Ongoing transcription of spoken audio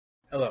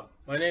Hello,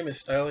 my name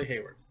is Stylie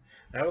Hayward,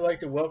 and I would like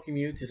to welcome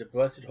you to the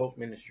Blessed Hope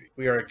Ministry.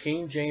 We are a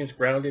King James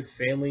grounded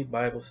family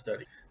Bible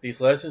study. These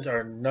lessons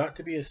are not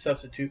to be a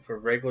substitute for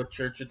regular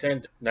church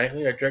attendance.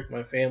 Nightly, I direct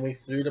my family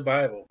through the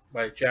Bible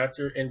by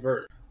chapter and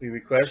verse. We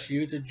request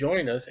you to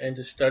join us and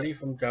to study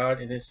from God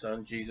and His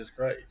Son, Jesus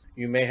Christ.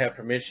 You may have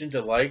permission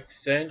to like,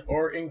 send,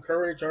 or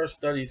encourage our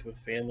studies with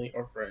family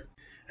or friends.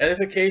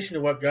 Edification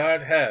of what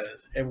God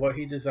has and what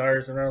He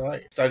desires in our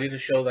life. Study to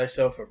show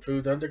thyself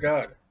approved unto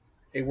God,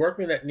 a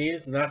workman that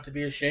needeth not to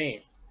be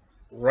ashamed,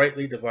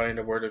 rightly dividing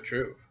the word of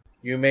truth.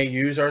 You may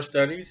use our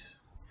studies,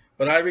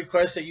 but I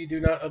request that you do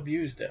not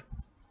abuse them.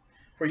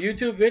 For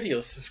YouTube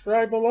videos,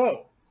 subscribe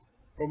below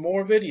for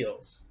more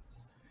videos,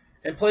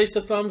 and place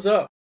the thumbs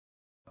up,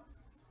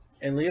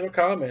 and leave a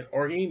comment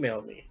or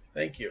email me.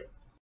 Thank you.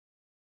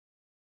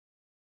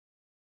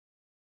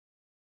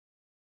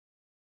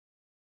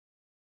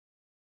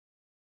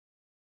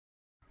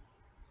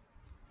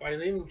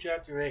 Philemon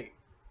chapter 8.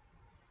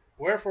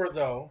 Wherefore,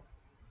 though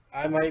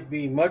I might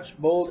be much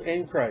bold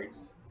in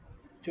Christ,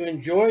 to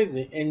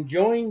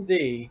enjoin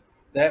thee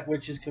that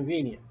which is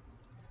convenient,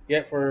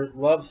 yet for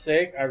love's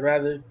sake I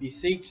rather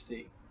beseech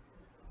thee,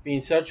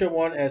 being such a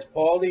one as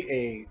Paul the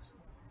aged,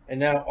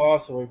 and now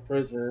also a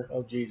prisoner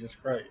of Jesus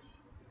Christ.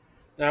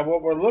 Now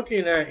what we're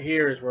looking at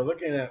here is we're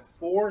looking at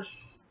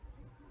force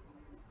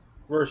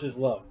versus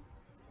love.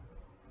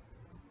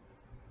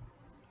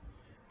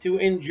 To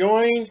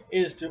enjoin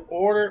is to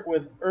order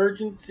with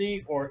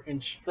urgency or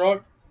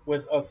instruct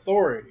with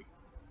authority.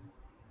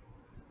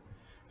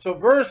 So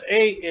verse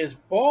 8 is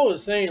Paul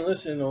is saying,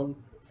 listen, on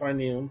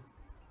Philemon,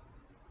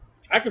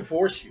 I can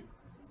force you.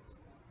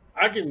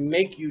 I can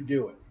make you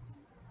do it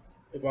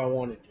if I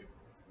wanted to.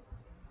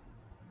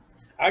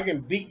 I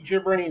can beat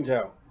your brains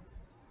out.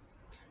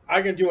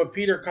 I can do a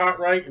Peter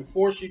Cartwright and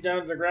force you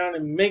down to the ground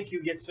and make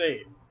you get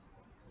saved.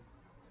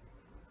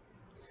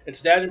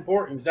 It's that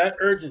important. It's that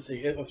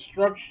urgency. It's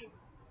obstruction.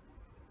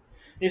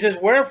 He says,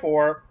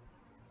 wherefore,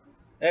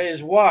 that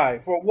is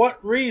why. For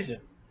what reason?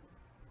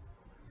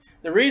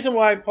 The reason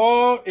why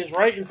Paul is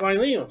writing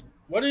Philemon.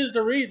 What is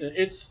the reason?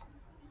 It's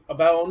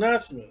about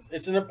Onesimus.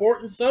 It's an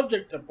important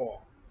subject to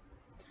Paul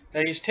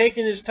that he's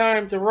taken his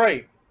time to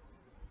write.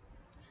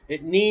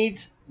 It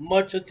needs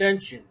much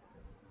attention.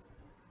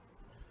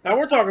 Now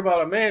we're talking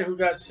about a man who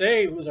got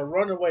saved, who's a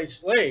runaway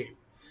slave,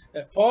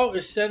 that Paul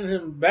is sending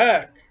him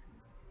back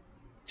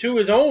to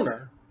his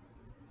owner.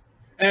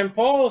 And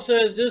Paul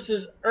says this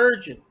is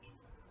urgent.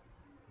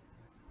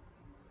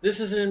 This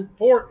is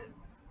important.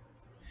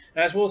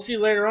 As we'll see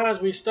later on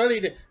as we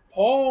studied it,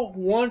 Paul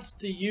wants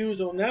to use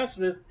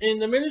Onesimus in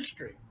the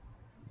ministry.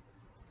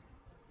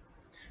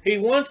 He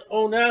wants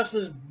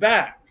Onesimus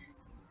back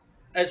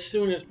as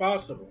soon as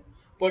possible.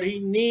 But he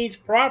needs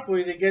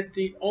properly to get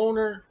the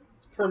owner's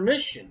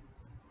permission.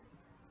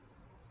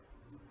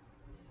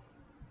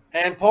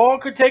 And Paul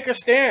could take a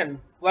stand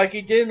like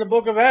he did in the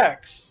book of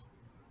Acts.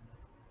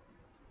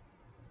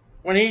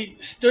 When he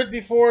stood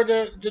before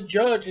the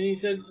judge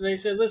and they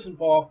said, listen,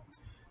 Paul,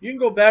 you can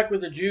go back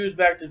with the Jews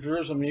back to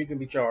Jerusalem and you can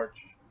be charged.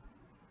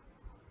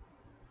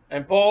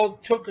 And Paul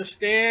took a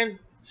stand,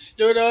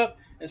 stood up,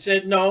 and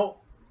said, no,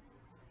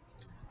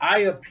 I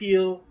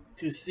appeal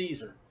to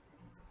Caesar.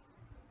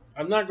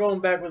 I'm not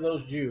going back with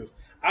those Jews.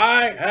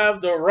 I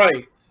have the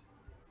right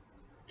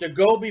to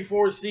go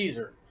before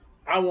Caesar.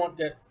 I want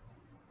that.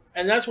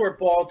 And that's where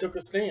Paul took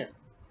a stand.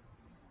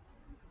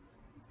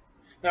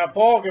 Now,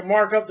 Paul can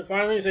mark up the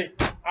Philemon and say,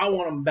 I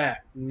want them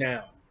back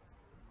now.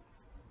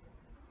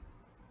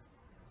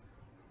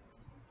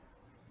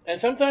 And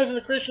sometimes in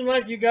the Christian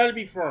life, you got to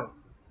be firm.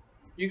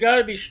 You got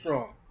to be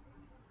strong.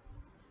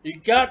 You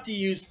got to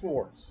use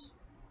force.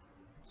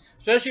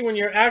 Especially when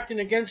you're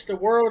acting against the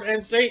world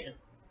and Satan.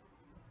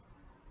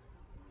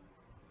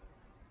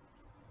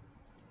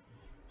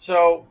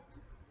 So,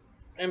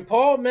 and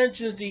Paul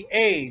mentions the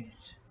age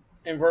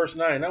in verse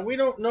 9. Now, we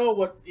don't know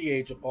what the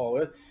age of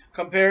Paul is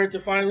compared to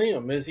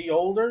Philemon. Is he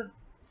older?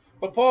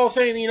 But Paul's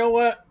saying, you know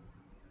what?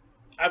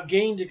 I've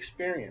gained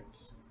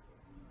experience.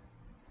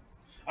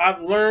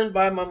 I've learned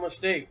by my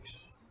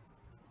mistakes.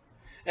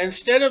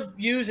 Instead of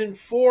using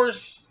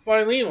force,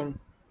 Philemon,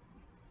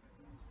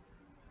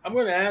 I'm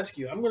going to ask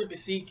you, I'm going to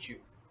beseech you.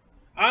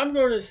 I'm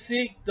going to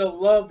seek the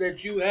love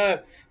that you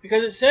have.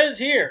 Because it says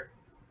here,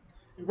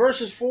 in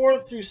verses 4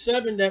 through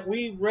 7 that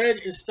we read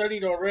and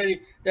studied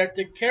already, that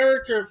the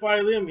character of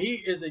Philemon, he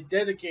is a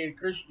dedicated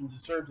Christian to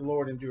serve the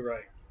Lord and do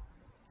right.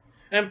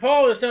 And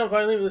Paul is telling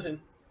Philemon,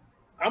 listen,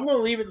 I'm going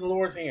to leave it in the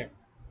Lord's hand.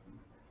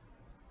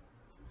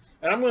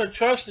 And I'm going to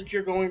trust that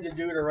you're going to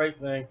do the right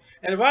thing.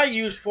 And if I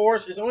use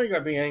force, it's only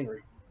going to be angry.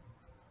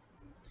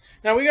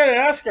 Now we got to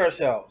ask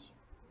ourselves,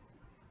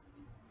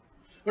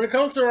 when it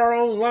comes to our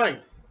own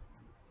life,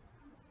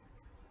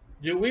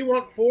 do we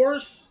want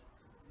force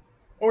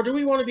or do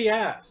we want to be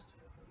asked?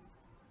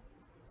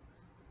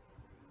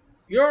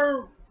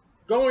 You're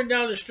going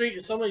down the street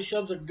and somebody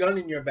shoves a gun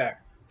in your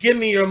back. Give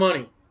me your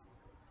money.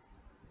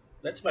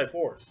 That's by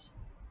force.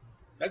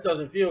 That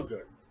doesn't feel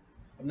good.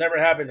 I've never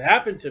had it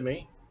happen to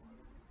me.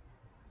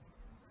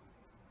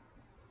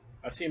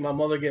 I've seen my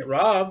mother get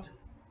robbed,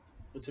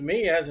 but to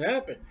me it hasn't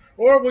happened.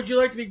 Or would you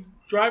like to be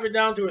driving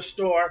down to a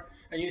store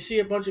and you see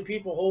a bunch of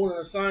people holding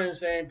a sign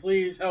saying,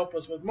 please help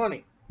us with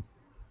money?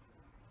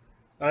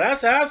 Now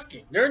that's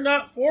asking. They're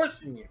not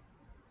forcing you,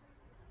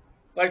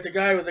 like the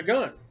guy with the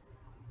gun.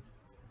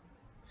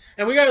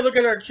 And we got to look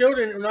at our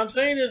children. And I'm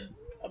saying this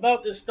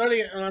about this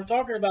study, and I'm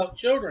talking about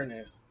children,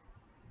 is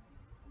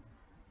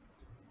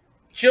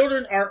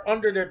children are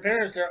under their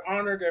parents. They're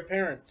under their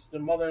parents, the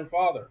mother and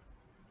father.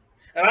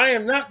 And I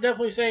am not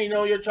definitely saying,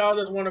 no, your child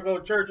doesn't want to go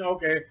to church.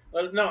 Okay,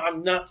 no,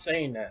 I'm not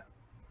saying that.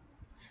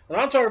 When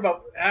I'm talking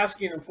about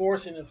asking and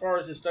forcing as far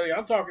as this study,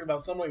 I'm talking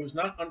about somebody who's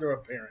not under a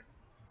parent,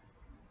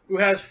 who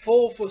has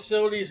full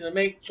facilities to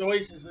make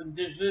choices and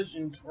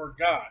decisions for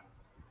God.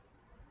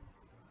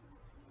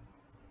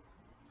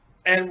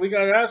 And we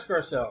got to ask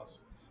ourselves,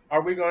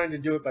 are we going to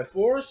do it by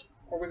force,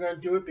 or are we going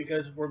to do it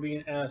because we're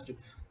being asked to?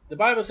 The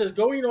Bible says,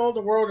 go into all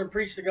the world and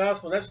preach the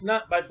gospel. That's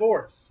not by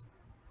force.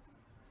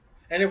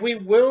 And if we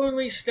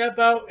willingly step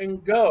out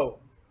and go,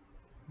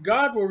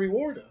 God will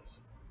reward us.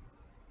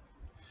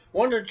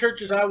 One of the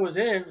churches I was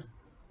in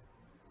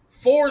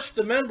forced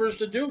the members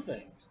to do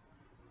things.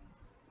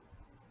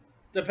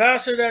 The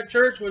pastor of that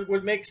church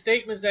would make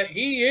statements that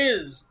he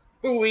is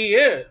who he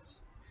is.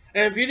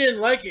 And if you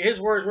didn't like it, his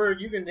words were,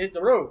 you can hit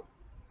the road.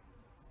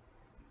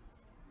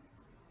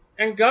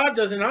 And God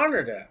doesn't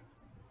honor that.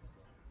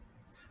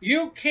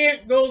 You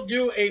can't go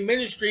do a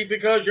ministry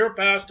because your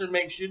pastor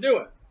makes you do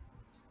it.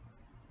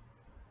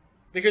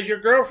 Because your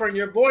girlfriend,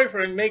 your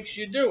boyfriend makes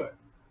you do it.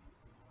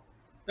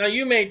 Now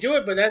you may do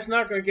it, but that's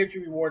not going to get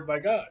you rewarded by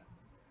God.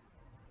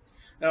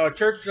 Now a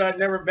church that I've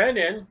never been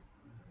in,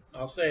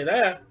 I'll say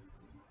that,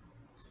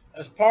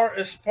 as part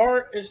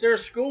as their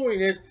schooling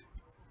is,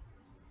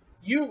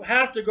 you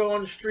have to go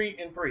on the street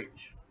and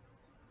preach.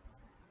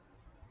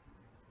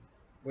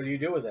 What do you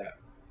do with that?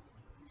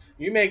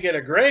 You may get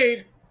a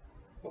grade,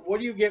 but what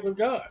do you get with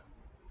God?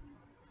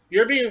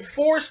 You're being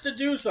forced to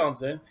do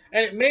something,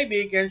 and it may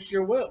be against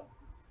your will.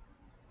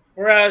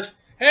 Whereas,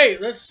 hey,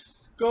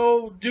 let's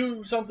go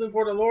do something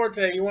for the Lord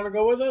today. You want to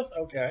go with us?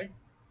 Okay.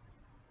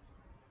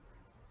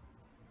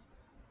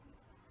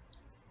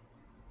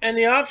 And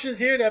the options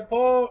here that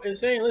Paul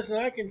is saying, listen,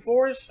 I can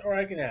force or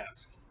I can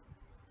ask.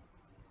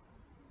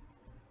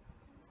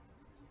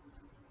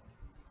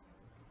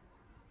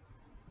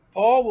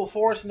 Paul will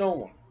force no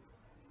one.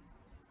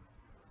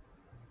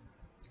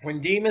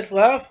 When Demas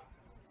left,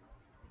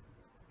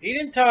 he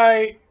didn't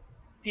tie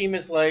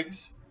Demas'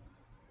 legs.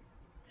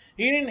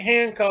 He didn't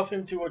handcuff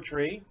him to a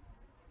tree.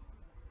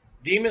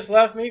 Demas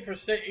left me for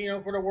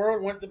the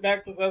world, went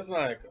back to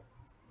Thessalonica.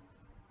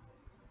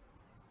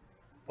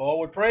 Paul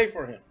would pray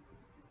for him.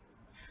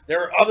 There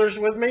were others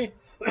with me.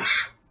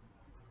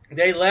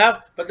 They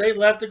left, but they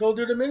left to go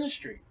do the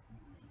ministry.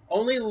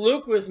 Only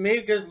Luke with me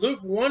because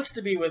Luke wants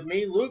to be with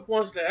me. Luke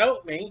wants to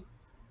help me.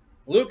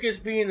 Luke is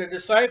being a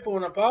disciple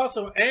and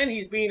apostle, and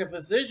he's being a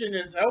physician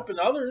and helping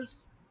others.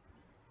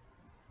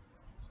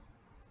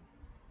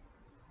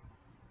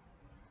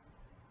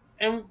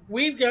 And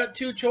we've got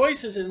two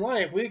choices in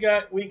life. We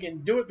can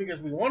do it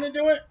because we want to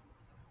do it,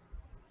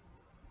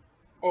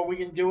 or we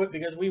can do it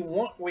because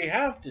we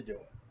have to do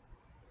it.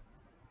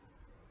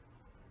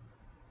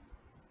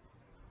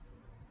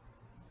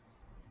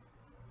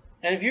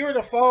 And if you were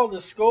to follow the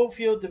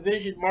Schofield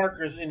division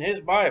markers in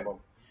his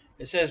Bible,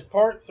 it says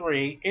Part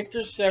 3,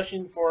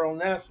 Intercession for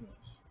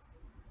Onesimus.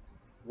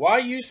 Why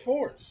use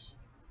force?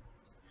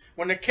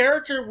 When the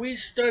character we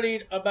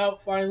studied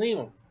about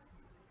Philemon,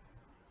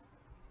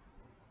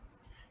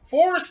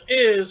 force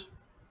is,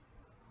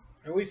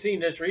 and we've seen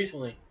this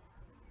recently,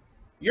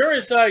 you're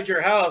inside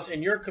your house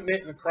and you're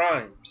committing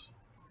crimes.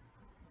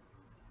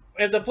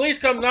 If the police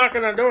come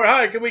knocking on the door,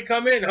 hi, can we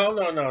come in? Oh,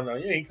 no,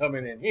 you ain't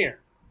coming in here.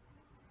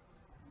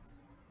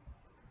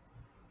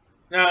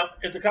 Now,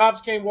 if the cops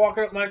came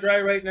walking up my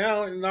drive right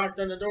now and knocked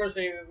on the door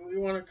saying, we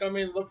want to come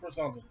in and look for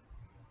something,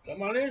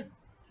 come on in.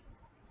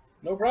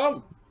 No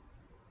problem.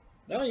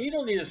 No, you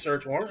don't need a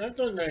search warrant. I've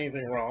done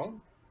anything wrong.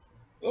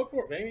 Look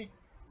for it, baby.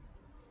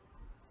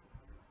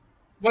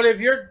 But if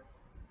you're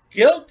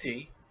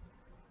guilty,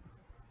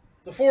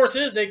 the force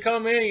is they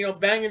come in,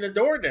 banging the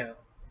door down.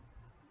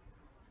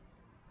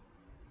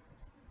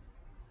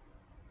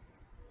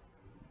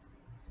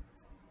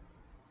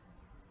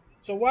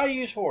 So why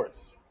use force?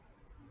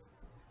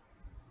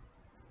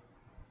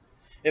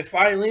 If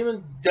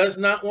Philemon does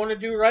not want to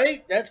do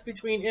right, that's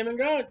between him and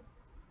God.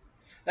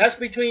 That's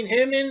between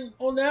him and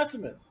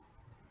Onesimus.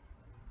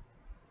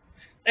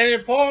 And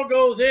if Paul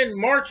goes in,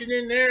 marching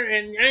in there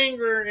in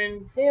anger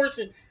and force,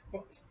 and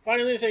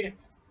Philemon say,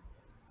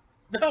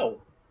 no,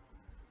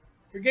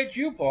 forget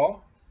you,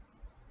 Paul.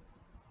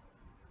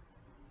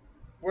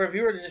 Where if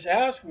you were to just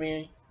ask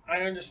me,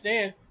 I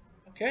understand,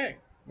 okay,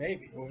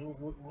 maybe.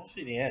 We'll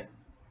see the end.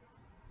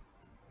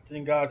 It's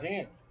in God's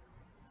hands.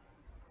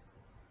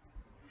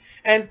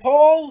 And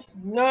Paul's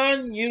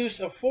non-use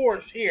of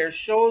force here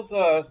shows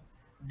us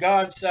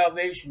God's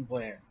salvation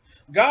plan.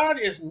 God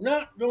is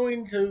not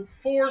going to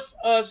force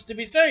us to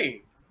be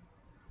saved.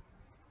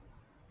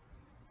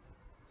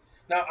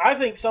 Now, I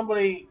think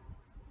somebody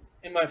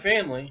in my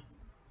family,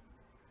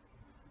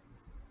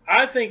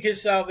 I think his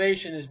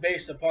salvation is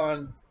based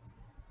upon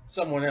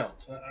someone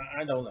else.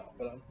 I don't know,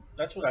 but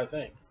that's what I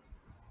think.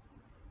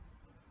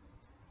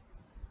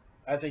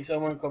 I think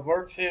someone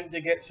converts him to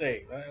get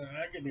saved.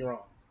 I could be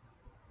wrong.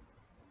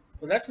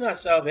 But that's not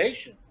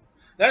salvation.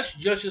 That's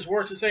just as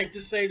worse as saying,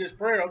 just say this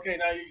prayer. Okay,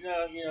 now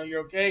you're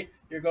okay.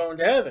 You're going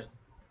to heaven.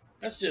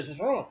 That's just as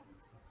wrong.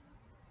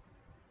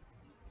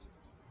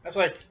 That's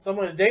like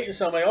someone's dating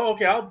somebody. Oh,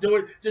 okay, I'll do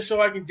it just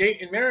so I can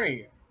date and marry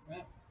you.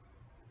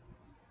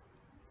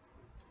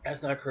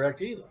 That's not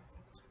correct either.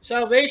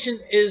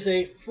 Salvation is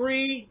a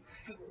free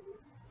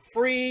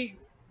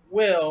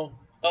will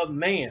of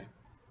man.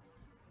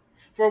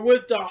 For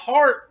with the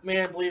heart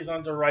man believes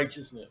unto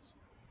righteousness.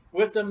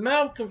 With the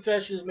mouth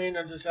confession is made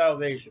unto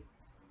salvation.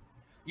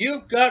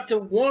 You've got to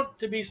want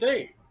to be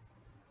saved.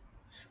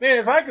 Man,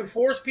 if I could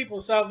force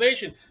people's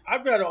salvation,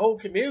 I've got a whole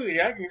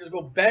community. I can just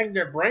go bang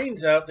their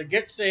brains out to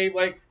get saved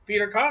like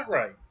Peter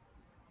Cartwright.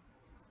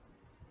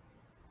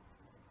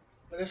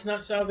 But that's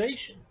not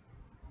salvation.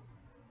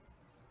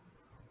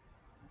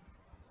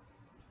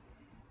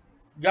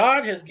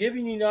 God has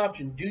given you the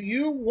option. Do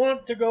you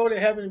want to go to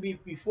heaven and be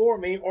before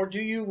me, or do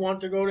you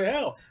want to go to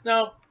hell?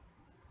 Now,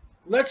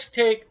 let's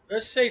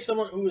say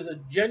someone who is a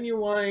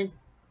genuine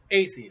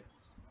atheist.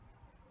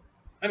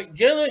 I mean,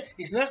 generally,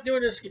 he's not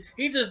doing this.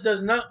 He just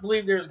does not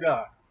believe there's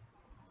God,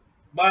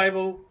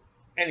 Bible,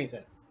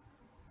 anything.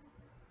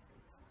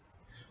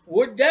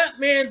 Would that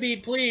man be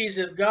pleased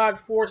if God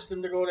forced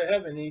him to go to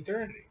heaven in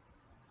eternity?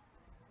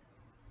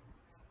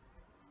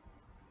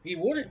 He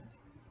wouldn't.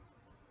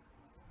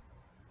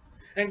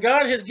 And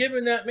God has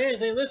given that man,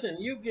 saying, listen,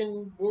 you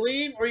can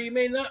believe or you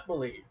may not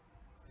believe.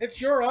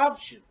 It's your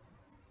option.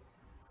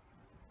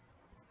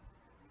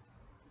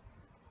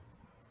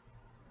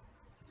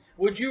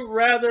 Would you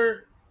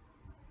rather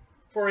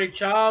for a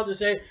child to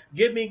say,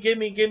 give me, give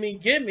me, give me,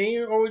 give me,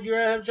 or would you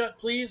rather have a child,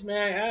 please,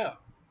 may I have?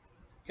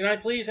 Can I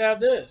please have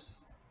this?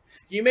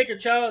 You make a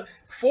child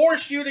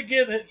force you to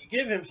give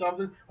him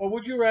something, or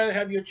would you rather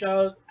have your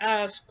child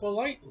ask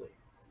politely?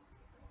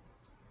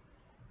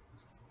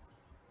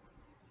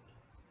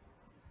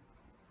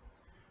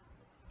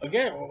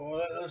 Again,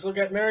 let's look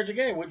at marriage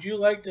again. Would you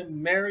like to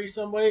marry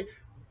somebody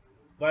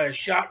by a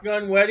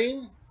shotgun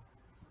wedding?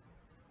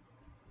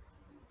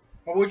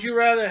 Or would you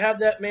rather have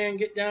that man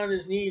get down on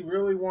his knee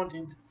really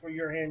wanting for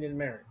your hand in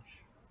marriage?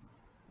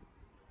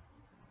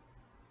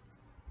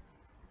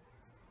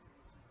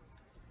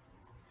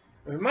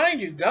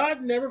 Remind you,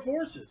 God never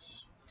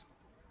forces.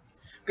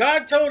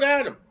 God told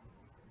Adam,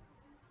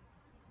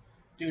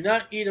 do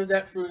not eat of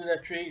that fruit of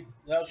that tree,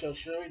 thou shalt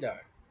surely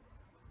die.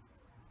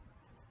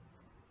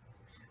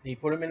 And he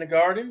put him in the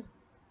garden.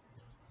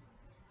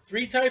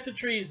 3 types of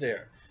trees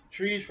there.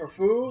 Trees for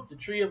food, the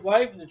tree of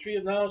life, and the tree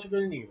of knowledge of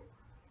good and evil.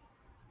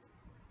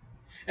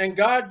 And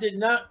God did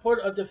not put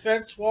a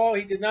defense wall.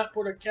 He did not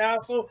put a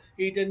castle.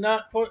 He did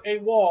not put a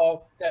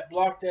wall that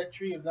blocked that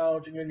tree of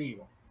knowledge of good and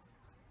evil.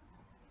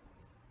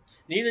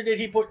 Neither did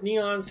he put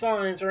neon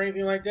signs or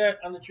anything like that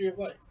on the tree of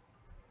life.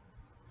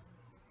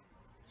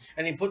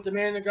 And he put the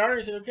man in the garden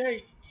and said,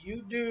 okay,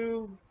 you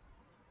do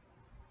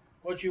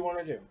what you want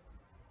to do.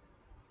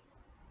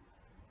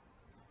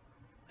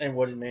 And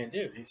what did man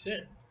do? He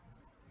sinned.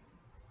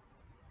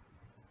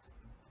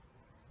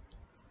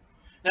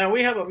 Now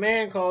we have a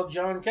man called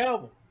John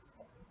Calvin.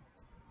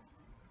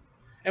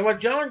 And what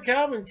John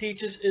Calvin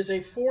teaches is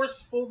a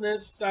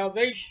forcefulness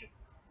salvation.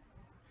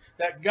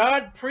 That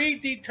God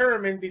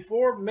predetermined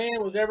before man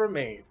was ever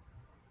made.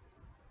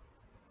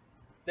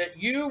 That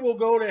you will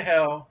go to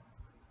hell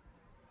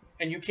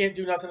and you can't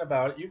do nothing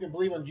about it. You can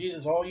believe in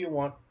Jesus all you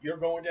want. You're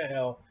going to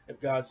hell if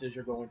God says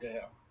you're going to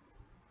hell.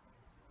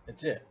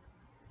 That's it.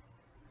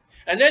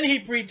 And then he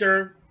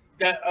predetermined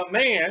that a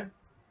man,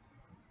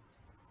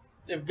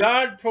 if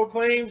God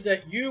proclaims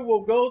that you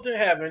will go to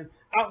heaven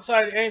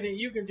outside of anything,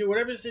 you can do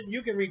whatever it says.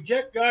 You can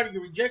reject God, you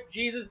can reject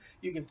Jesus,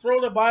 you can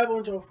throw the Bible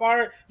into a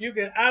fire, you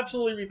can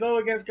absolutely rebel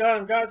against God,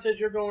 and God says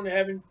you're going to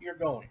heaven, you're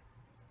going.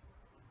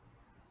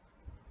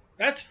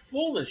 That's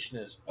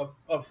foolishness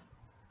of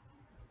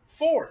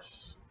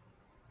force.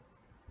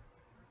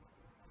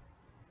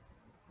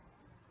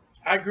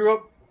 I grew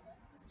up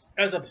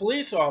as a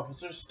police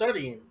officer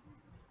studying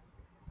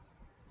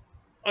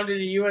under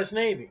the U.S.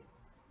 Navy.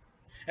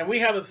 And we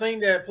have a thing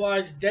that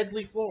applies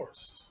deadly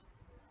force.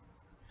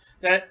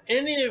 That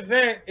in the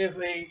event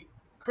if a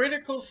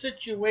critical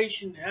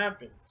situation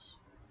happens,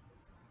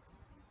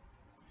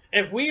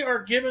 if we are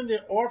given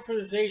the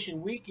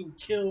authorization, we can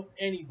kill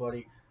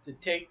anybody to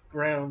take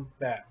ground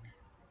back.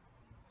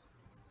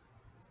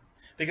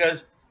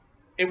 Because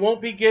it won't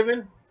be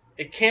given,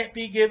 it can't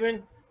be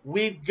given,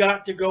 we've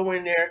got to go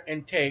in there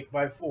and take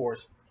by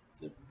force.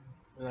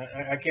 And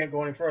I can't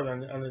go any further on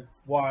the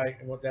why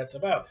and what that's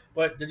about.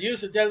 But the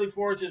use of deadly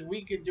force is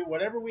we can do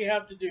whatever we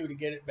have to do to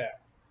get it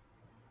back.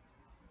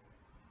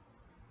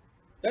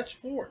 That's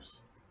force.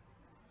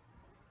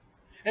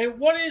 And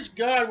what is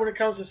God when it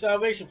comes to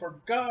salvation? For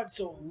God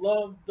so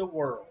loved the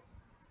world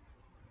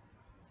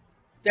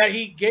that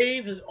he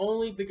gave his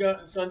only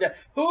begotten Son, that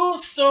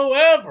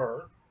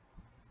whosoever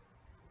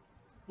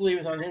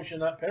believeth on him shall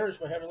not perish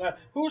but have life.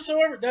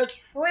 Whosoever, that's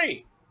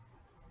free.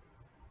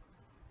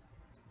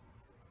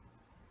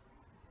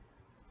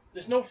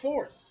 There's no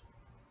force.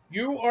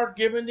 You are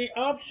given the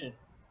option.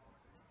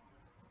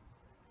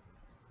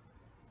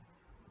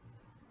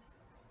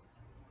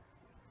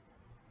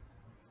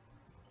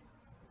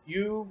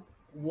 You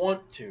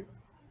want to,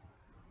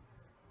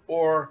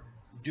 or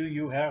do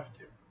you have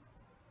to?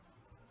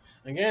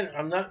 Again,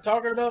 I'm not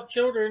talking about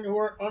children who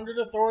are under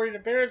the authority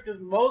of parents,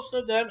 because most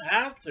of them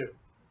have to.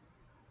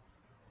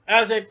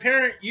 As a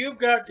parent, you've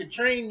got to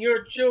train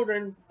your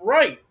children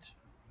right.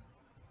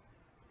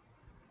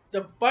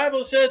 The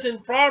Bible says in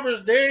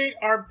Proverbs, they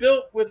are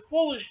built with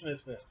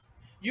foolishness.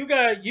 You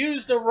got to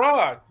use the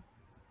rod.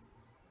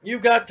 You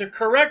got to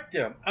correct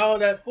them out of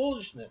that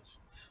foolishness.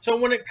 So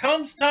when it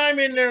comes time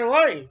in their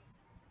life,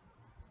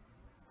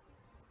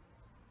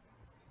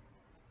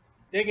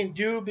 they can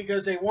do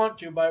because they want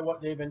to by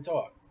what they've been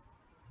taught.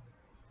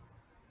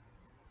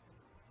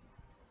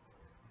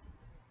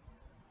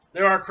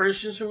 There are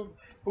Christians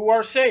who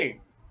are saved.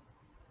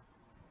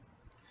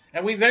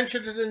 And we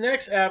venture to the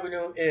next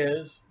avenue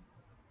is,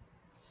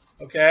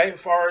 okay, as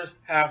far as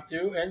have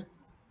to and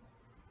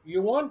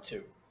you want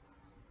to.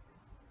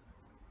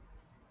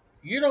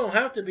 You don't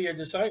have to be a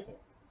disciple.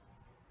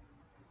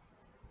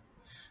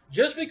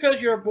 Just because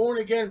you're a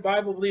born-again,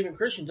 Bible-believing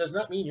Christian does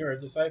not mean you're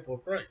a disciple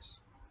of Christ.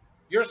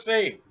 You're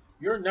saved.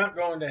 You're not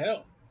going to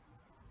hell.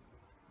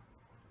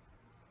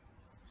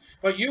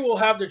 But you will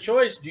have the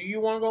choice. Do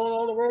you want to go in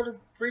all the world and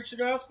preach the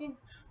gospel?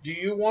 Do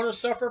you want to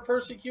suffer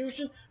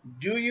persecution?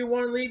 Do you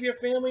want to leave your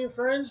family and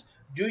friends?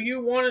 Do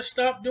you want to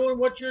stop doing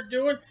what you're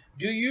doing?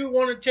 Do you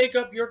want to take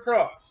up your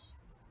cross?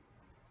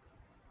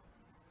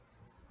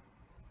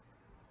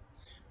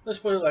 Let's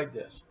put it like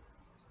this.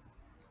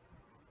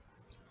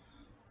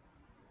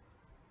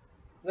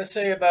 Let's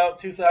say about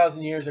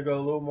 2,000 years ago, a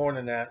little more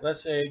than that.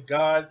 Let's say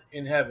God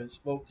in heaven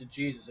spoke to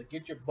Jesus and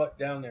get your butt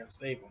down there and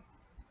save him.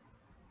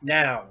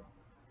 Now.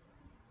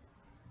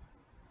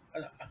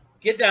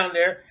 Get down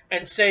there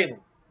and save him.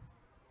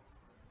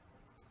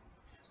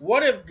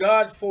 What if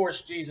God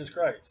forced Jesus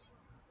Christ?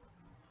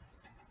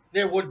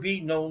 There would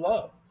be no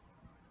love.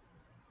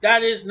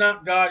 That is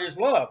not God is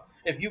love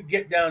if you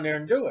get down there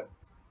and do it.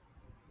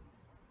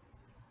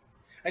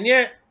 And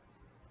yet,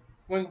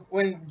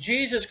 when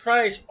Jesus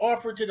Christ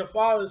offered to the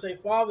Father to say,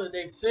 Father,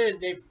 they've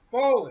sinned, they've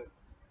fallen.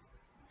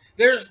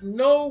 There's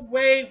no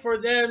way for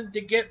them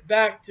to get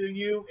back to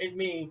you and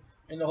me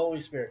and the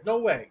Holy Spirit. No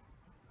way.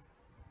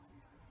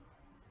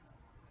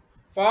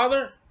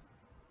 Father,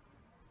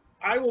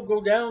 I will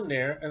go down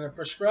there in a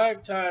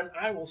prescribed time.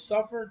 I will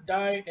suffer,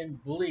 die,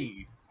 and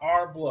bleed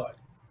our blood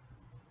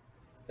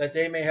that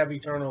they may have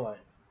eternal life.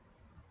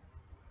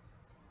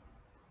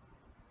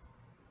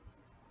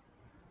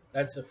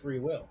 That's a free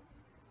will.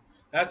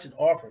 That's an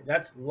offering.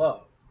 That's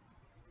love.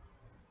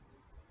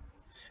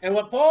 And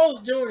what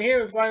Paul's doing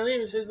here in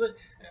Philemon says,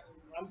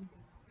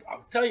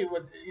 I'll tell you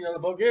what the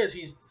book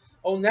is.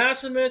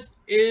 Onesimus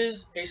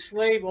is a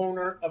slave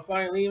owner of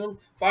Philemon.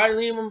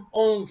 Philemon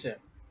owns him.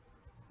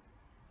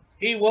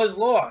 He was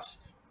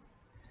lost.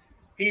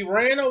 He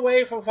ran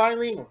away from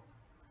Philemon.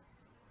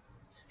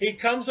 He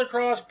comes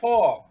across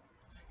Paul.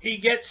 He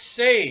gets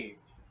saved.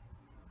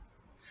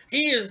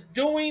 He is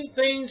doing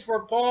things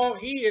for Paul.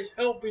 He is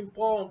helping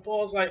Paul, and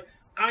Paul's like,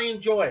 I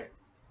enjoy it.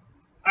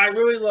 I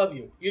really love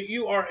you.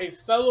 You are a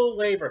fellow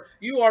laborer.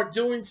 You are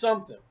doing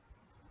something.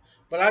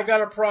 But I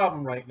got a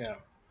problem right now.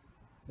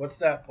 What's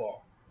that,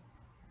 Paul?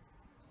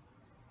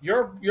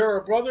 You're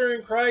a brother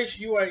in Christ.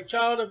 You are a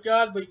child of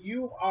God, but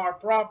you are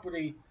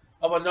property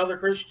of another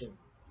Christian.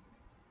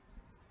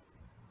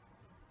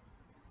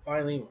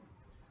 Philemon.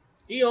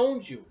 He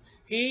owns you.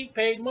 He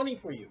paid money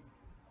for you.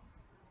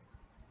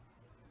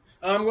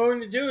 What I'm going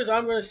to do is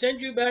I'm going to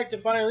send you back to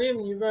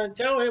Philemon. You're going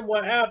to tell him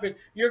what happened.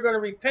 You're going to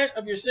repent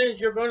of your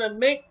sins. You're going to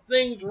make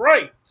things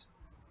right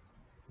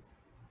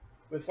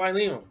with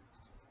Philemon.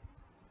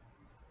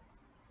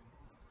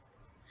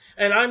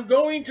 And I'm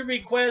going to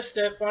request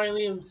that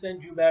Philemon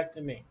send you back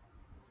to me.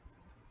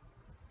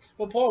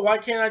 Well, Paul, why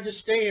can't I just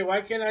stay here?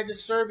 Why can't I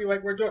just serve you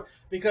like we're doing?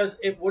 Because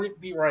it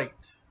wouldn't be right.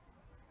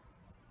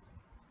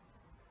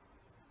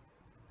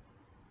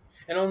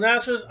 And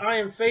Onesimus, I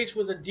am faced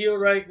with a deal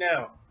right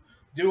now.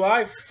 Do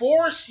I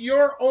force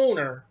your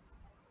owner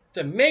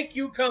to make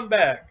you come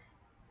back?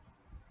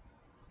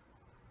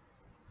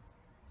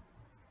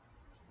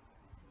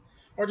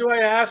 Or do I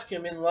ask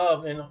him in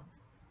love, and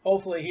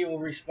hopefully he will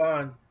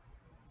respond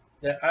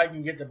that I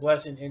can get the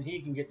blessing and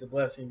he can get the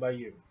blessing by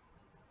you?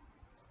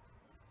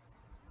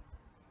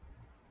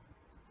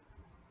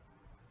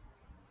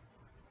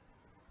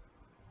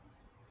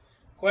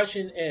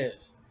 Question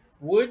is,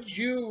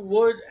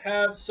 would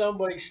have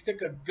somebody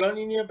stick a gun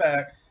in your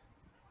back,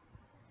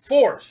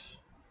 force?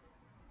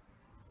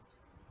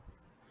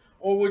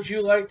 Or would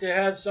you like to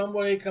have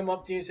somebody come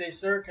up to you and say,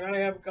 sir, can I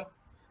have a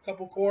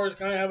couple quarters?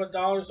 Can I have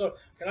 $1? So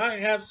can I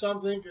have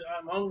something?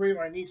 I'm hungry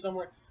or I need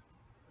somewhere.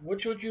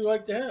 Which would you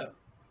like to have?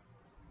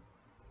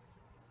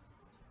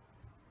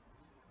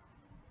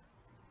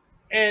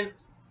 And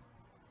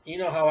you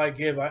know how I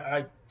give,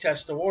 I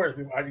test the waters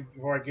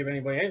before I give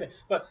anybody anything.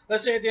 But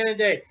let's say at the end of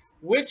the day,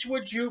 which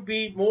would you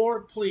be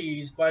more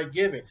pleased by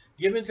giving?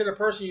 Giving to the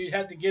person you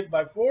had to give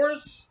by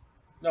force?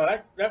 No,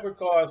 that would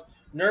cause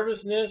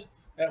nervousness.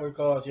 That would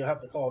cause you'll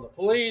have to call the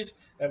police.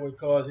 That would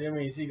cause, I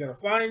mean, is he going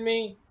to find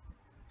me?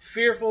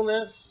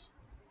 Fearfulness.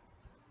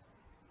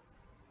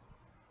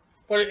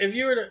 But if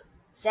you were to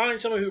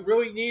find someone who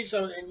really needs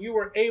something and you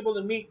were able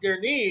to meet their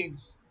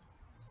needs,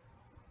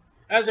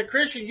 as a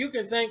Christian, you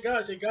can thank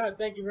God. Say, God,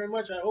 thank you very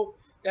much. I hope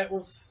that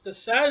will to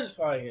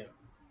satisfy him.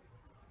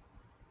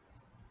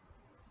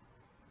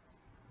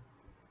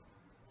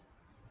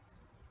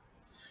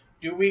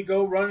 Do we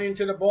go running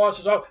to the boss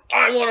and say, oh,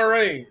 I want a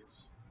raise?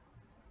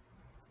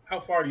 How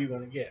far are you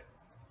going to get?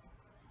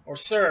 Or,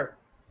 sir,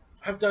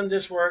 I've done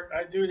this work.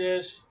 I do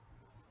this.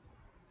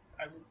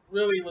 I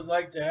really would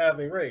like to have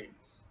a raise.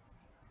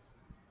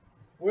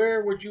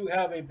 Where would you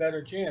have a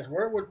better chance?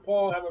 Where would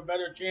Paul have a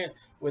better chance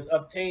with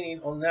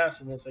obtaining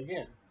Onesimus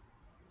again?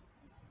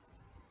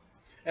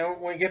 And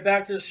when we get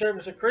back to the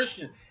service of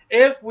Christian,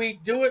 if we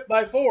do it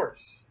by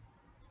force,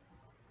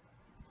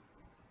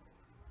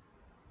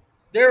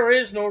 there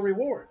is no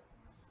reward.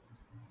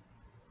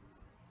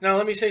 Now,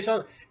 let me say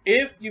something.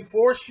 If you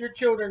force your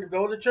children to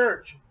go to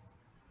church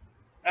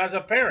as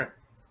a parent,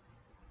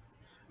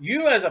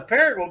 you as a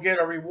parent will get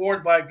a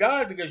reward by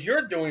God because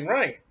you're doing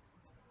right.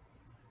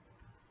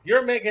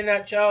 You're making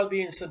that child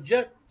being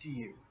subject to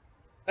you.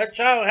 That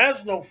child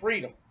has no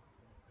freedom,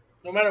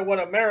 no matter what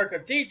America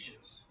teaches.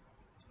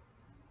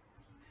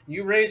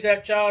 You raise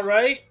that child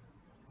right,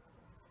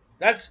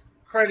 that's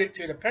credit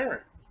to the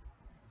parent.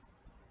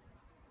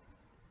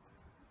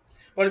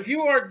 But if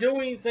you are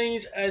doing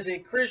things as a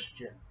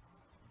Christian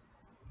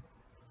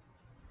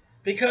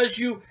because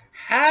you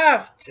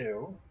have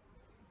to,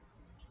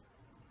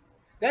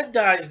 that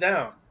dies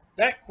down.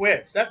 That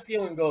quits. That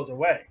feeling goes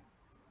away.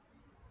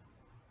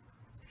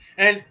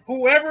 And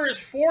whoever is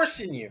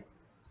forcing you,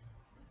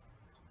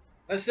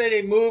 let's say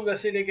they move,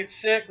 let's say they get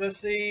sick, let's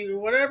see,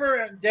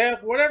 whatever,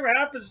 death, whatever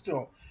happens to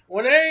them,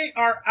 when they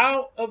are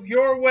out of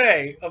your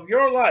way, of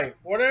your life,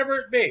 whatever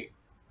it be,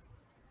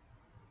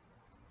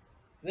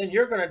 then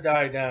you're going to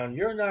die down.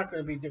 You're not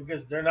going to be,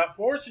 because they're not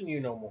forcing you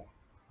no more.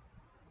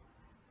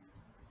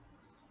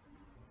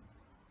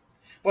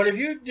 But if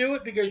you do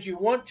it because you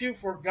want to,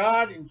 for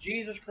God and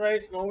Jesus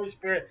Christ and the Holy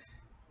Spirit,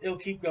 it'll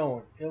keep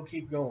going. It'll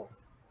keep going.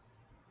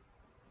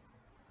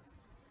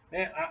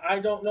 Man, I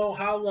don't know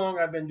how long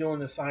I've been doing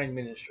the sign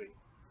ministry.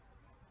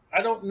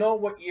 I don't know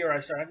what year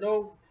I started. I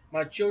know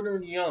my children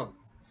were young.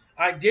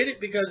 I did it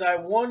because I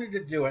wanted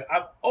to do it.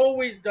 I've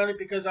always done it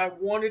because I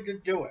wanted to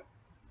do it.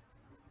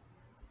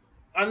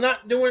 I'm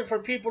not doing it for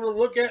people to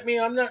look at me.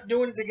 I'm not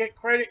doing it to get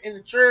credit in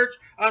the church.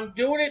 I'm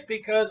doing it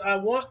because I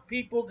want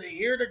people to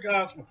hear the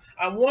gospel.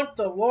 I want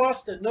the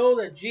lost to know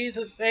that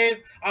Jesus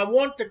saves. I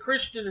want the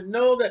Christian to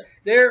know that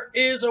there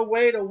is a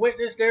way to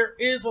witness. There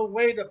is a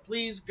way to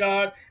please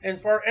God.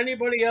 And for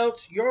anybody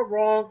else, you're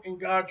wrong and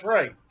God's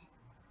right.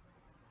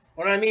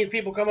 When I mean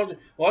people come up to,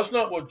 well, that's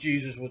not what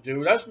Jesus would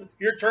do.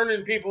 You're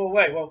turning people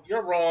away. Well,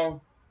 you're wrong.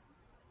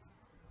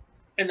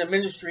 And the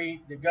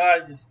ministry that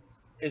God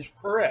is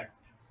correct.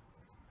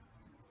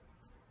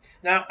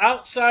 Now,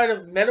 outside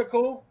of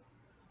medical,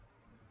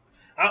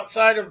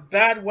 outside of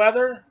bad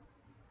weather,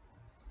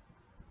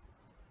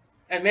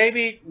 and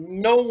maybe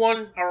no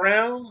one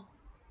around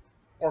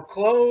or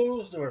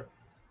closed, or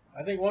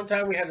I think one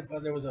time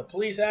there was a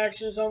police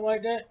action or something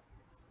like that,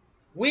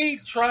 we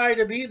try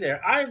to be there.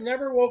 I've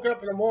never woken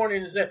up in the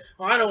morning and said,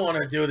 well, I don't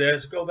want to do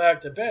this, go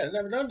back to bed. I've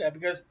never done that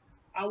because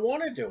I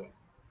want to do it.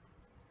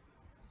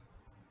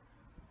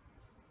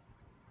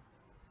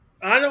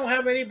 I don't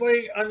have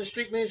anybody on the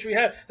street ministry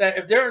that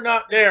if they're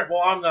not there,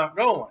 well, I'm not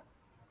going.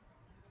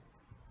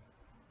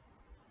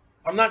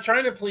 I'm not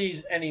trying to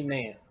please any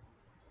man.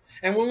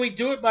 And when we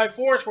do it by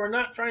force, we're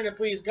not trying to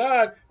please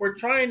God. We're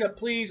trying to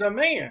please a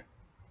man.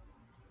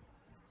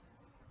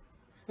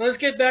 Now let's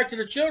get back to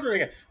the children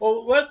again.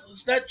 Well,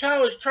 that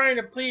child is trying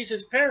to please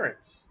his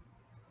parents.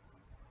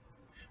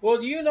 Well,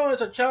 do you know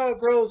as a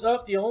child grows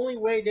up, the only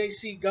way they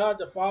see God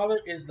the Father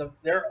is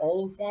their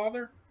own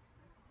father?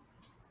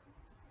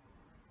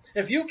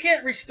 If you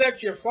can't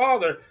respect your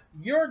father,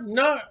 you're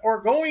not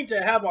or going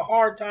to have a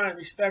hard time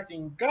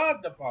respecting God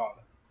the Father.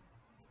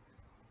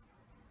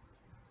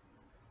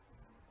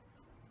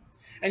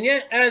 And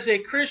yet, as a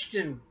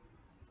Christian,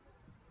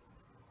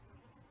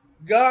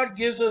 God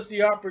gives us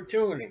the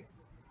opportunity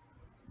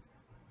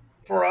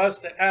for us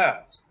to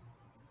ask.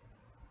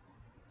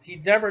 He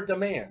never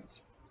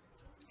demands.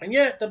 And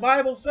yet, the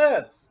Bible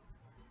says,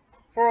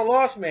 for a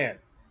lost man,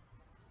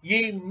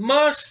 ye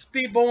must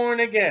be born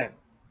again.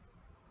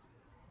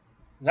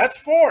 That's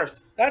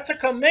force. That's a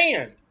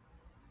command.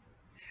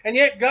 And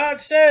yet God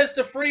says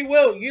to free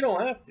will, you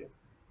don't have to.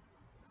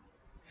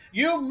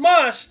 You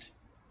must,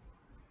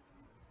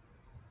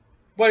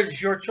 but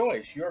it's your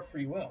choice, your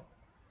free will.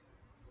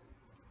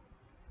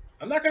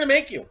 I'm not going to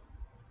make you.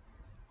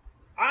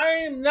 I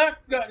am not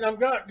going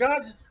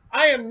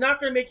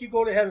to make you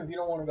go to heaven if you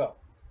don't want to go.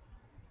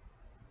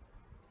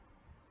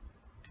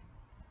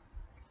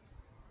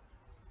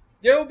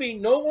 There will be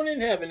no one in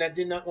heaven that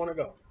did not want to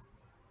go.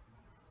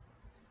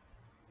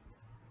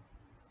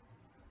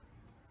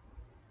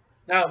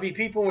 Now, there'll be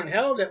people in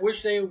hell that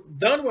wish they had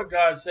done what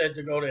God said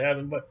to go to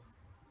heaven, but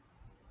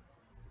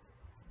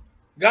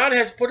God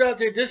has put out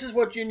there, this is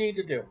what you need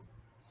to do.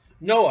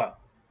 Noah,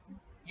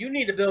 you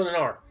need to build an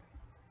ark.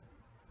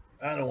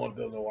 I don't want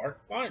to build no ark.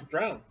 Fine,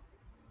 drown.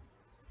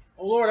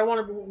 Oh Lord, I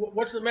want to.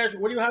 What's the measure?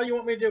 How do you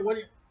want me to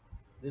do?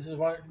 This is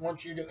what I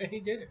want you to do, and he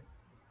did it.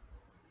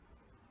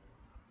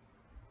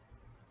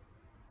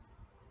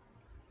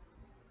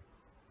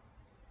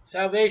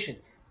 Salvation,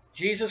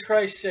 Jesus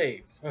Christ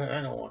saved.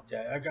 I don't want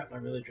that. I got my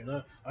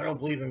religion. I don't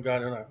believe in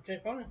God enough. Okay,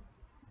 fine.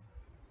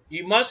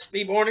 You must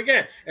be born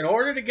again. In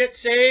order to get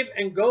saved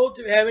and go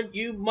to heaven,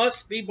 you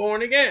must be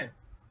born again.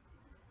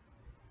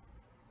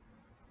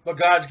 But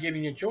God's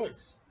giving you a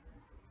choice.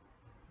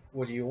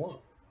 What do you want?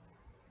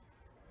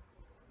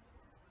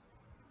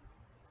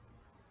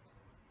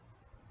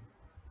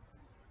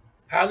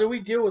 How do we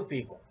deal with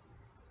people?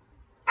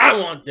 I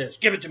want this.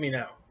 Give it to me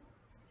now.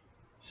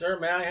 Sir,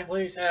 may I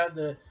please have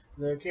the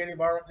candy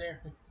bar up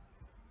there?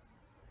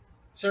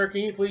 Sir,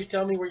 can you please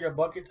tell me where your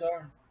buckets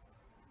are?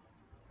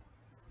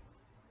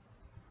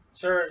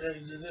 Sir,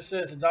 this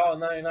says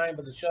 $1.99,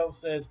 but the shelf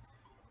says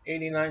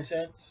 89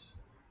 cents.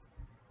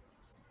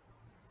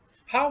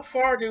 How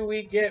far do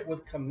we get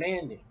with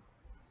commanding?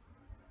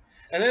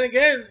 And then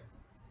again,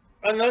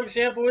 another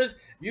example is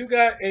you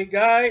got a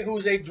guy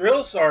who's a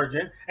drill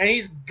sergeant, and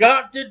he's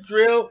got to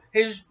drill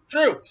his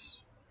troops.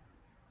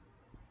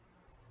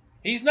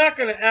 He's not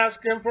going to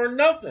ask them for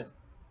nothing.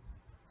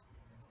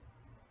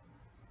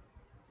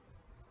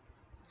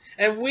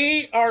 And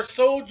we are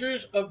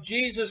soldiers of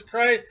Jesus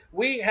Christ.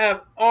 We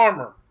have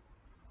armor.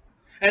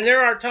 And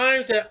there are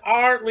times that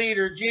our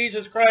leader,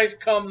 Jesus Christ,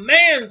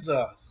 commands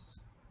us.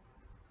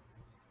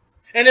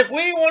 And if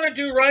we want to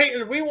do right,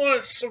 and if we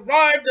want to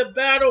survive the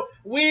battle,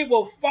 we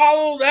will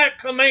follow that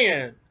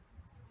command.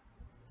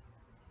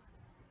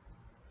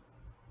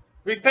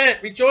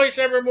 Repent, rejoice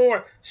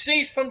evermore,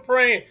 cease from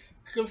praying,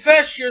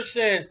 confess your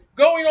sin,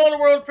 go in all the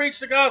world, preach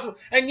the gospel.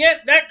 And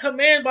yet that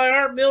command by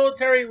our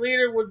military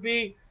leader would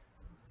be,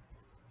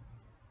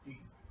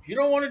 if you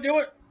don't want to do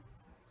it,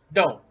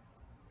 don't.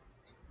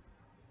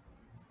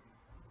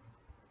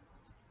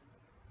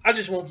 I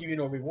just won't give you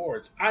no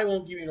rewards. I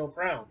won't give you no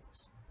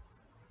crowns.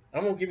 I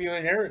won't give you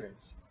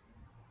inheritance.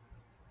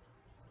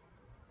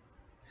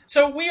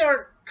 So we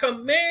are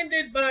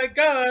commanded by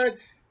God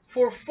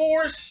for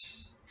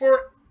force,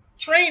 for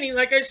training.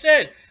 Like I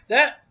said,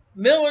 that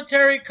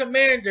military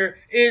commander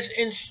is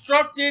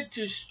instructed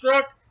to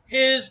instruct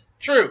his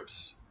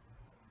troops.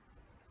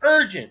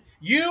 Urgent.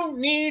 You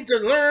need to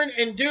learn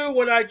and do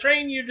what I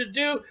train you to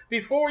do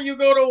before you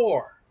go to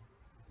war.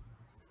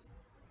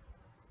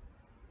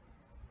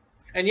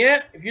 And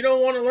yet, if you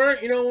don't want to learn,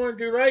 you don't want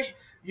to do right,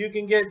 you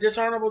can get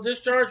dishonorable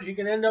discharge, you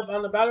can end up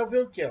on the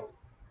battlefield killed.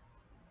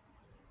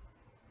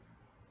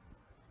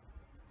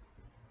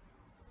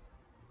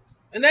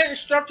 And that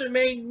instructor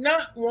may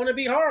not want to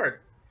be hard.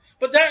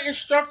 But that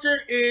instructor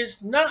is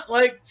not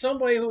like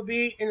somebody who would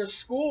be in a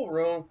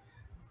schoolroom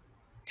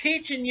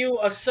teaching you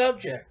a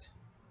subject.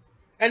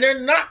 And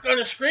they're not going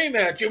to scream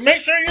at you.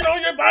 Make sure you know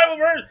your Bible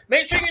verse.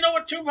 Make sure you know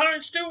what 2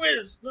 times 2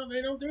 is. No,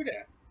 they don't do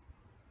that.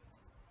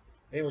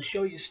 They will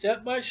show you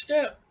step by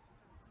step.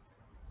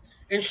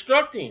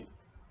 Instructing.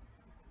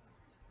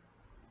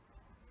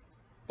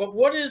 But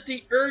what is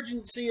the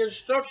urgency of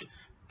instruction?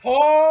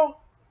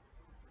 Paul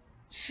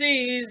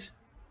sees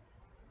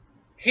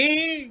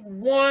he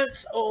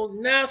wants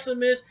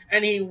Onesimus,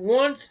 and he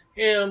wants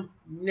him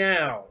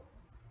now.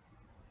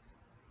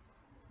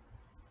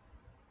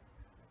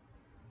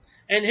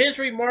 And his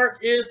remark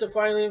is to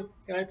Philemon,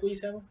 can I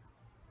please have him?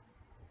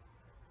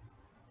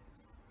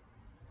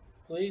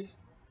 Please?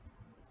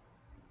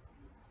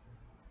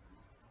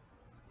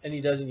 And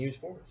he doesn't use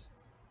force.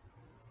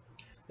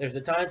 There's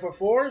a time for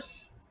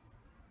force,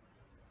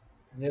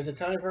 and there's a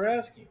time for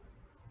asking.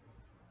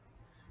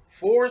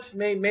 Force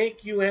may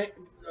make you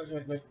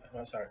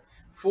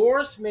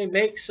Force may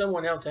make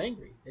someone else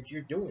angry that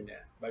you're doing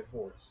that by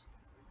force.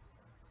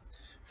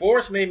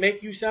 Force may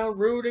make you sound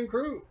rude and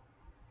crude.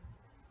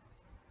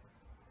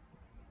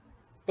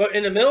 But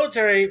in the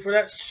military, for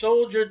that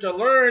soldier to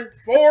learn,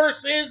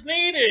 force is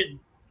needed.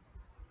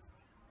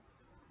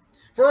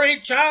 For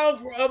a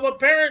child of a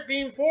parent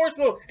being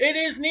forceful, it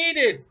is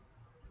needed.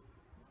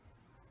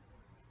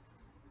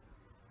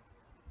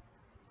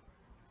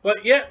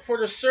 But yet, for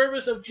the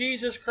service of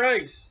Jesus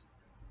Christ,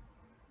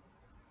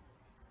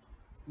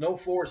 no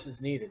force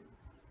is needed.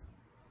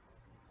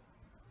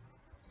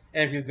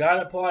 And if you've got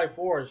to apply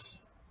force,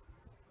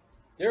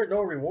 there are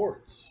no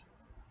rewards.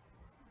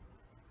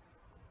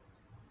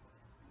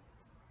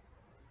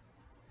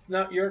 It's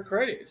not your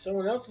credit. It's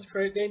someone else's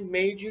credit. They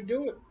made you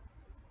do it.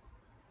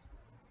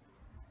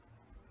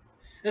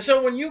 And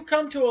so when you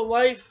come to a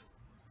life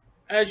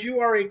as you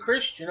are a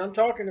Christian, I'm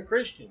talking to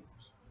Christians,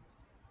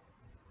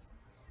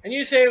 and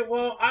you say,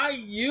 well, I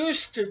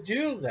used to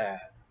do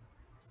that.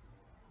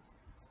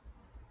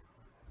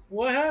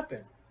 What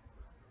happened?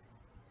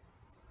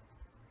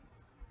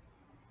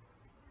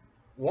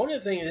 One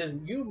of the things is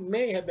you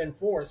may have been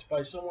forced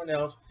by someone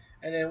else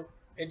and then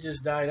it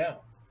just died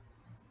out.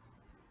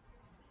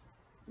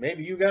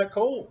 Maybe you got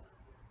cold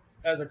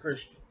as a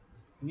Christian.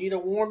 You need to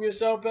warm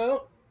yourself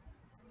out.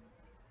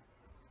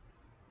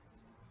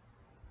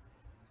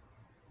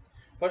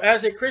 But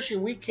as a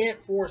Christian, we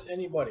can't force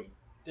anybody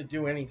to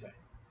do anything.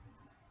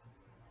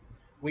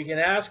 We can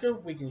ask them,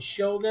 we can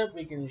show them,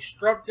 we can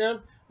instruct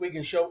them, we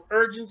can show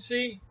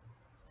urgency,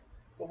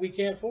 but we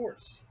can't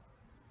force.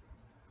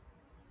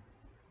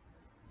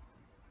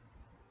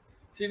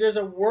 See, there's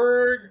a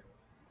word,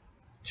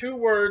 two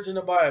words in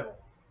the Bible: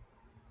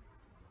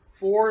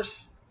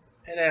 force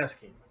and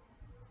asking.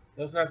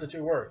 Those are not the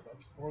two words.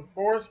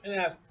 Force and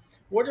ask.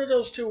 What are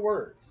those two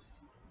words?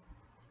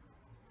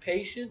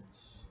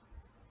 Patience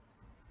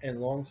and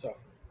long suffering.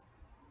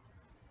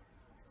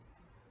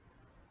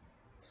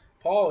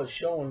 Paul is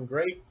showing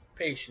great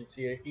patience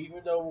here,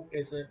 even though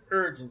it's an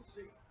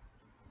urgency.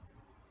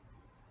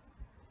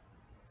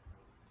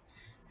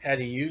 Had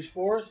he used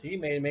force, he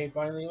may have made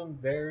Philemon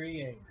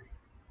very angry.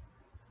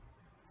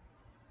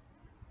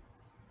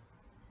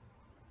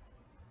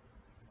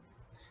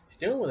 He's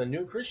dealing with a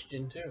new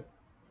Christian too.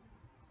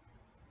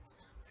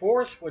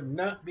 Force would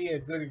not be a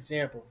good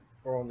example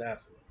for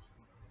Onesimus.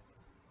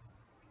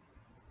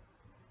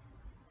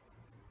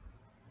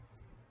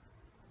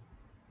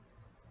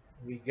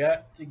 We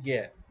got to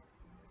get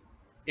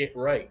it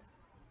right.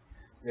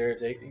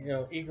 There's a,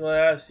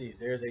 Ecclesiastes,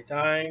 there's a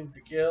time to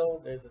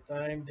kill, there's a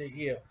time to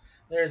heal.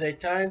 There's a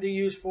time to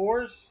use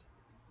force,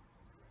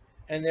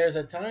 and there's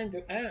a time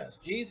to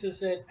ask. Jesus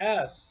said,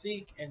 ask,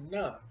 seek, and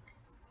knock.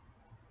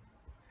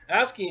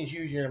 Asking is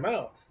using your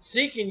mouth.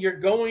 Seeking, you're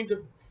going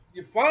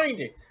to find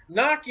it.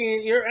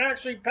 Knocking, you're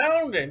actually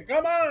pounding.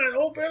 Come on,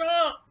 open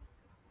up.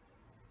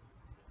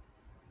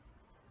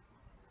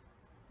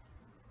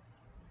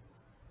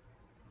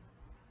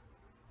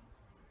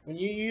 When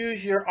you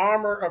use your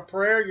armor of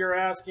prayer, you're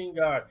asking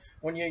God.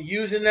 When you're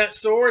using that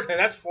sword,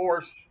 that's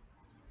force.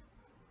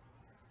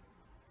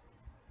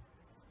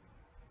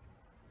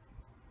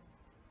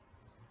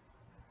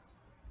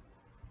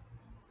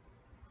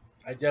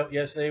 I dealt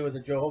yesterday with a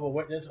Jehovah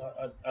Witness,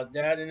 a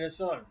dad and his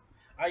son.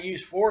 I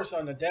used force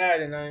on the dad,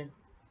 and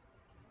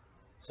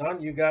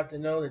son, you got to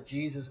know that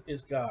Jesus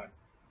is God.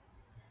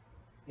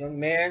 Young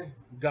man,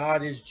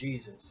 God is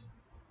Jesus.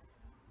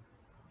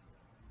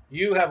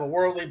 You have a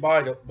worldly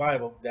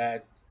Bible,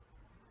 Dad.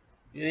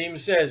 It even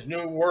says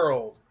New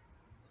World.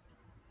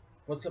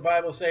 What's the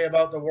Bible say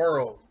about the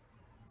world?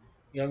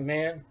 Young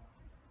man,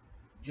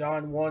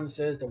 John 1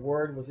 says the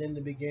Word was in the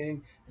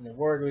beginning, and the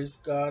Word was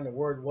God, and the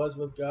Word was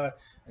with God.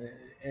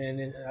 And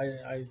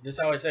this is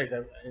how I say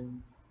it.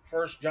 In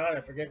 1 John,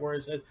 I forget where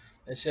it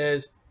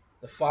says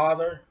the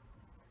Father,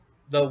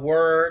 the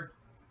Word,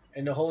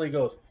 and the Holy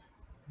Ghost.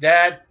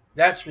 Dad,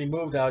 that's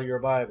removed out of your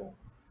Bible.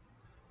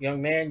 Young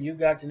man, you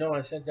got to know.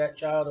 I sent that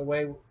child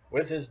away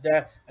with his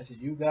dad. I said,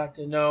 you got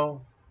to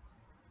know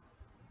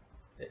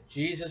that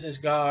Jesus is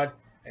God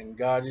and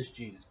God is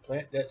Jesus.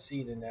 Plant that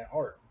seed in that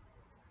heart.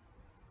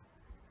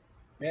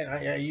 Man,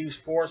 I use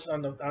force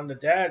on the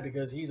dad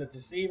because he's a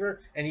deceiver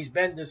and he's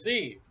been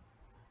deceived.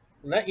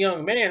 And that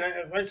young man,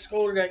 if I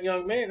scolded that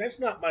young man, that's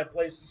not my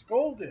place to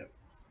scold him.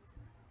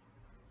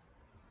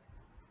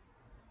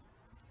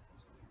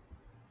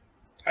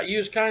 I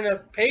use kind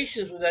of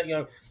patience with that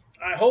young.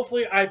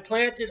 Hopefully I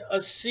planted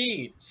a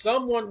seed.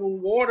 Someone will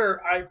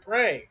water, I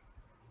pray.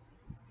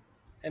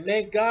 And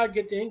may God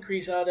get the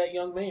increase out of that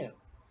young man.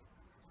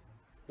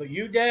 But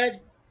you,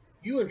 Dad,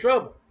 you in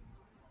trouble.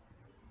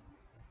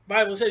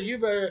 Bible says you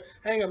better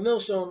hang a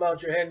millstone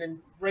about your head and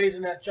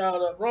raising that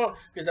child up wrong.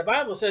 Because the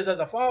Bible says as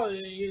a father,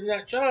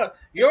 that child,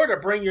 you're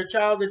to bring your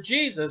child to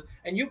Jesus.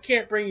 And you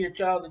can't bring your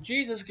child to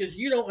Jesus because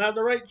you don't have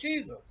the right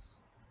Jesus.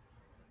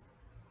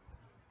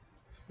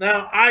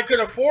 Now, I could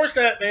have forced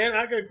that man.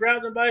 I could have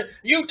grabbed him by,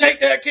 you take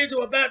that kid to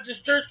a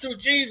Baptist church to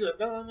Jesus.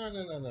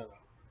 No.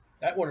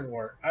 That wouldn't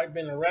work. I'd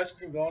been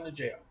arrested and gone to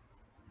jail.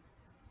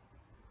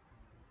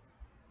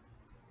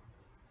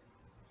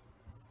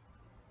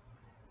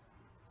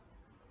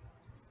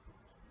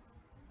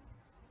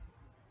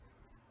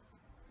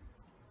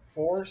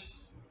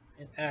 Force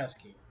and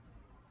asking.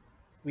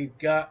 We've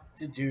got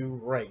to do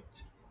right.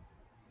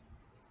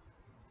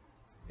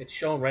 It's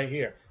shown right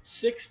here.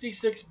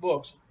 66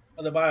 books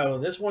of the Bible.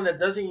 This one that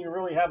doesn't even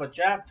really have a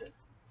chapter.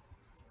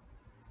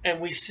 And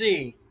we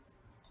see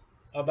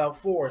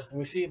about force, and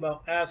we see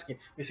about asking,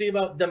 we see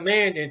about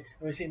demanding,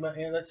 and we see about,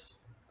 let's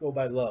go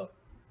by love.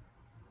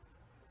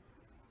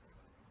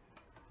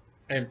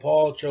 And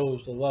Paul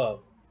chose the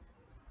love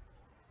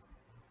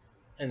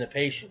and the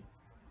patience.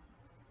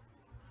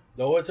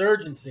 Though it's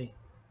urgency,